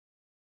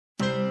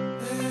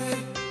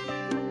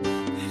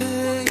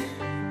Hey,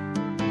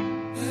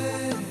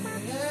 hey,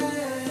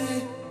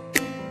 hey.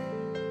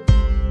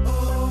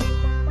 Oh,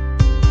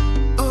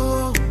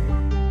 oh,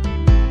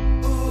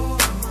 oh,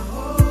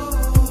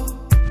 oh.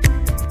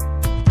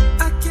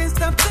 I can't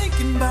stop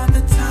thinking about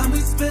the time we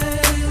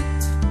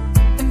spent.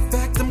 In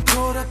fact, I'm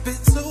caught up,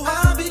 it's so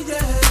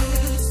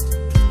obvious.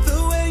 The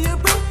way you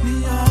broke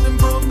me off and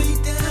broke me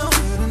down.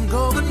 Couldn't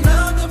go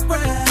another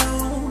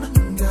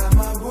round. Got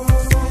my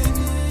world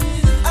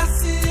swinging. I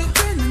see you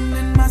grinning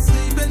in my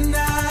sleep at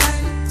night.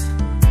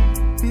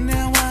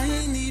 Now I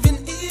ain't even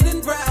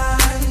eating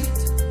right.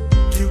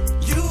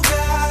 You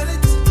got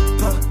it.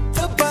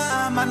 The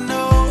bomb, I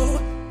know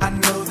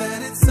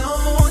that it's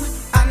on.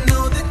 I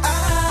know that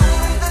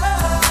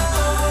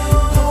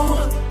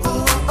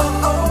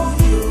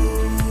you.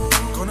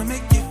 Gonna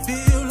make you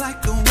feel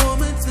like a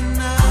woman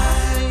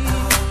tonight.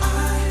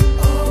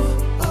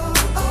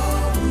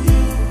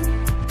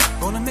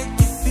 Gonna make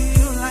you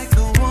feel like a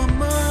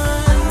woman.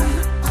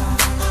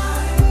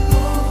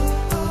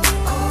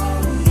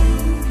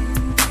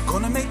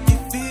 Gonna make you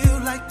feel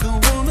like a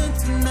woman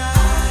tonight.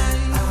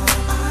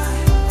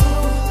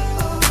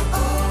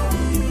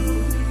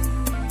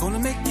 Gonna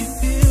make you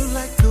feel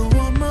like a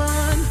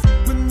woman.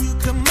 When you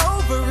come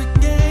over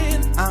again,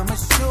 I'ma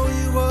show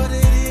you what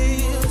it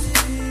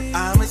is.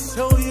 I'ma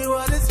show you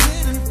what it's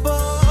hidden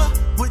for.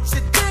 What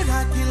you did,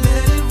 I can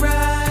let it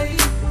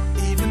ride.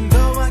 Even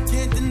though I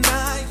can't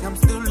deny, I'm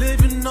still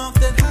living off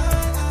that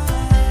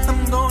high.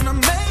 I'm gonna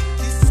make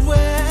you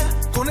swear,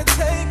 gonna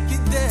take you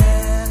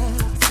there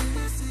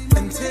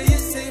until you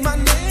say my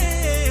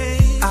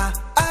name. I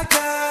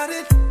got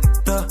it,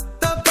 the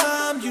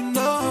bomb, you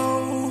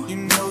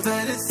know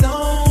that it's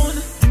on.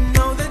 You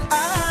know that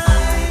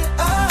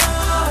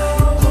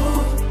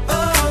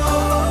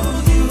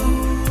you.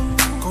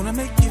 Gonna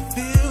make you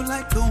feel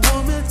like a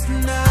woman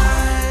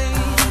tonight.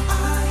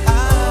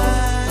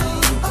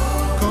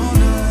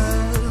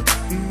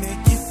 Gonna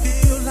make you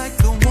feel like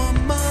a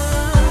woman.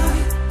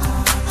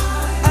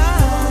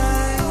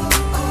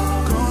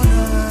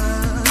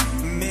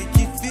 Gonna make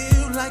you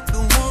feel like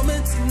a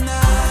woman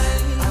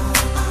tonight.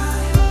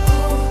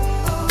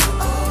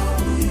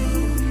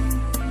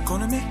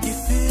 Gonna make you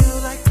feel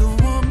like a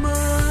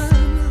woman.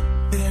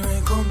 There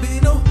ain't gonna be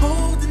no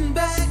holding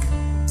back.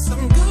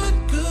 Some good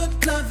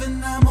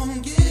loving, I'm gonna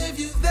give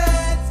you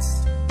that.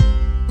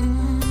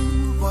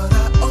 What I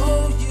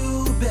owe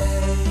you,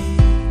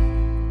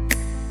 babe.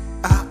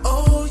 I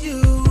owe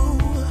you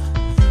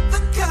the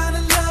kind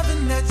of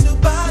loving that your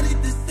body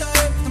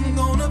deserves. I'm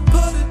gonna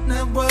put it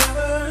in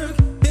work.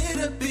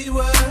 It'll be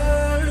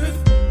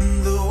worth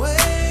the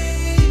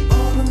wait.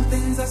 All them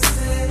things I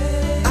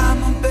said,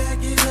 I'ma back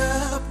it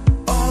up.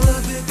 All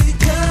of it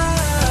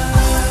because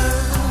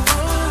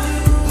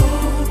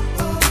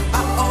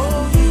I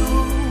owe you.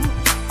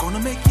 Gonna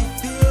make you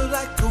feel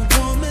like a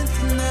woman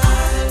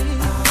tonight.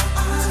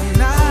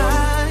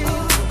 Tonight,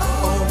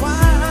 oh why?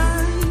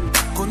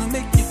 Gonna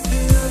make you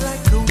feel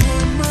like a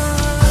woman.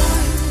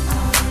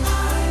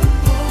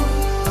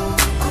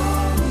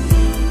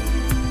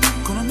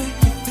 Gonna make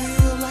you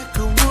feel like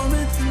a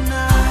woman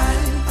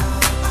tonight.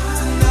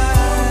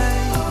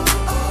 Tonight,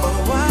 oh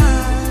why?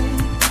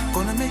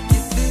 Gonna make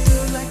you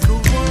feel like a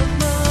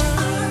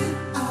woman.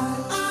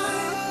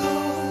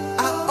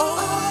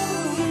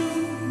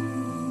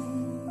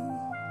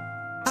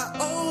 I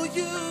owe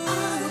you.